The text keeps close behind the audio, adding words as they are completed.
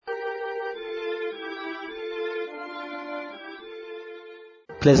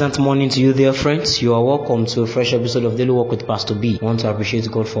Pleasant morning to you, dear friends. You are welcome to a fresh episode of Daily Walk with Pastor B. I want to appreciate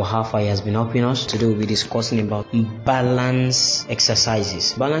God for how far He has been helping us. Today we'll be discussing about balance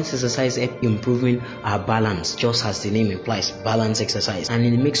exercises. Balance exercise help improving our balance, just as the name implies, balance exercise. And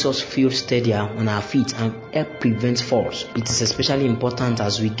it makes us feel steadier on our feet and help prevent falls. It is especially important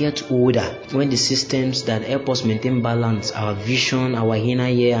as we get older, when the systems that help us maintain balance, our vision, our inner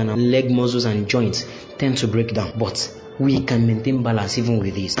ear, and our leg muscles and joints tend to break down. But we can maintain balance even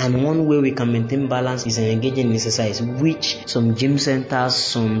with this. And one way we can maintain balance is engaging in exercise, which some gym centers,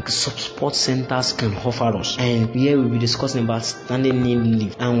 some sports centers can offer us. And here we'll be discussing about standing knee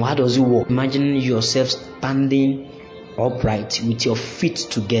lift. And how does it work? Imagine yourself standing upright with your feet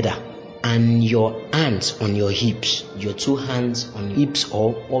together and your hands on your hips, your two hands on hips,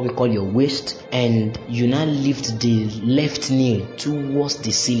 or what we call your waist, and you now lift the left knee towards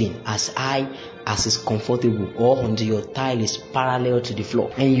the ceiling as high as is comfortable, or until your thigh is parallel to the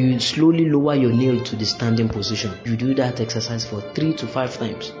floor, and you slowly lower your nail to the standing position. You do that exercise for 3 to 5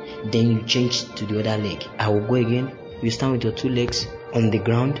 times, then you change to the other leg. I will go again. You stand with your 2 legs on the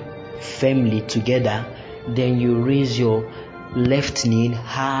ground firmly together, then you raise your left knee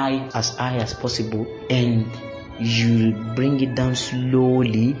high as possible, and you bring it down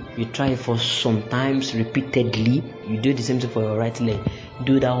slowly. You try it for some times repeatedly. You do the same thing for your right leg.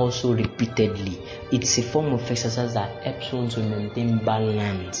 Do that also repeatedly. It's a form of exercise that helps one to maintain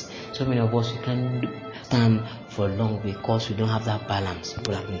balance. So many of us, we can't stand for long because we don't have that balance.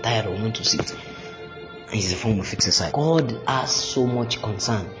 People have been tired or want to sit. It's a form of exercise. God has so much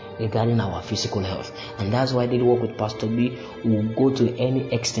concern regarding our physical health, and that's why Daily Walk with Pastor B will go to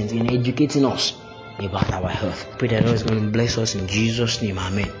any extent in educating us about our health. Pray that God is going to bless us in Jesus' name.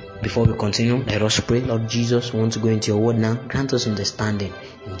 Amen. Before we continue, let us pray. Lord Jesus, we want to go into your word now. Grant us understanding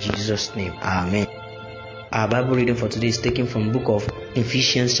in Jesus' name. Amen. Our Bible reading for today is taken from the book of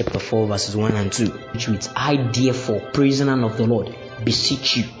Ephesians chapter 4 verses 1 and 2, which reads, I therefore, prisoner of the Lord,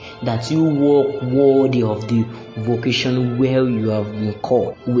 beseech you that you walk worthy of the vocation where you have been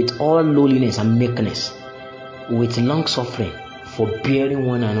called, with all lowliness and meekness, with long suffering, forbearing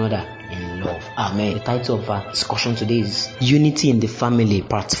one another in love. Amen. The title of our discussion today is Unity in the Family,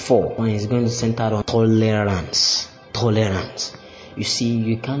 Part 4. And it's going to center on tolerance. Tolerance. You see,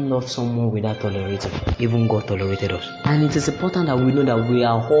 you can't love someone without tolerating. Even God tolerated us. And it is important that we know that we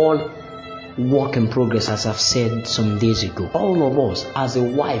are all work in progress, as I've said some days ago. All of us, as a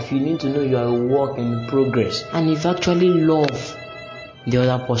wife, you need to know you are a work in progress. And if you actually love the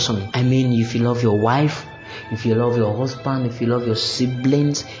other person, I mean, if you love your wife, if you love your husband, if you love your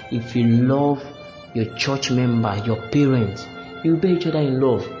siblings, if you love your church member, your parents, you bear each other in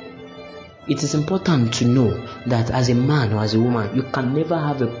love. It is important to know that as a man or as a woman, you can never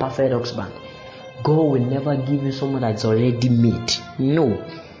have a perfect husband. God will never give you someone that's already made. No.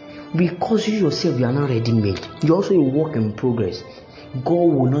 Because you yourself, you are not ready made. You're also a work in progress. God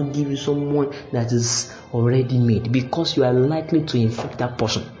will not give you someone that is already made, because you are likely to infect that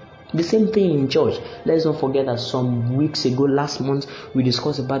person. The same thing in church. Let's not forget that some weeks ago, last month, we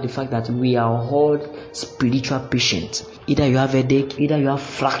discussed about the fact that we are all spiritual patients. Either you have a headache, either you have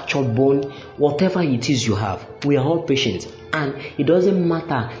fractured bone, whatever it is you have, we are all patients. And it doesn't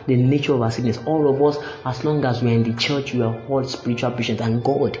matter the nature of our sickness. All of us, as long as we are in the church, we are all spiritual patients. And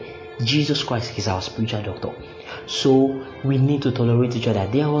God, Jesus Christ, is our spiritual doctor. So we need to tolerate each other.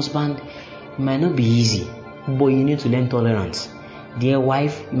 Dear husband, it might not be easy, but you need to learn tolerance. Dear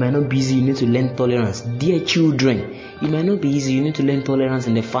wife, it might not be easy, you need to learn tolerance. Dear children, it might not be easy, you need to learn tolerance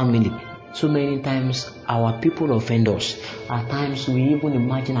in the family. So many times our people offend us. At times we even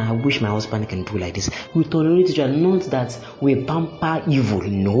imagine, I wish my husband can do like this. We tolerate each other, not that we pamper evil.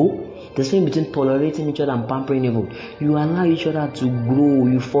 No. The same between tolerating each other and pampering evil. You allow each other to grow.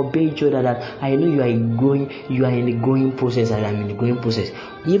 You forbid each other that I know you are in the growing process, and I'm in the growing process.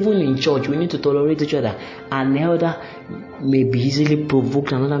 Even in church, we need to tolerate each other. An elder may be easily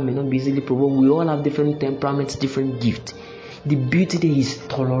provoked, another may not be easily provoked. We all have different temperaments, different gifts. The beauty there is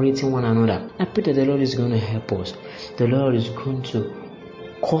tolerating one another. I pray that the Lord is going to help us. The Lord is going to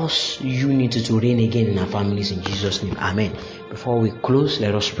cause unity to reign again in our families in Jesus' name. Amen. Before we close,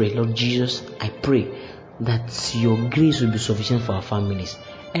 let us pray. Lord Jesus, I pray that your grace will be sufficient for our families.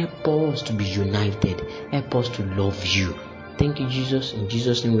 Help us to be united. Help us to love you. Thank you, Jesus. In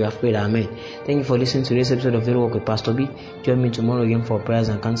Jesus' name we have prayed. Amen. Thank you for listening to this episode of Daily Walk with Pastor B. Join me tomorrow again for prayers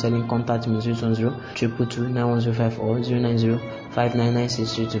and counseling. Contact me 010-222-9105 or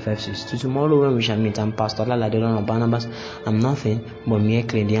 090-5996-3256. To tomorrow when we shall meet, I'm Pastor Laladon of Barnabas. I'm nothing but mere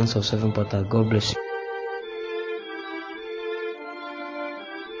clay, the answer of 7 portals. God bless you.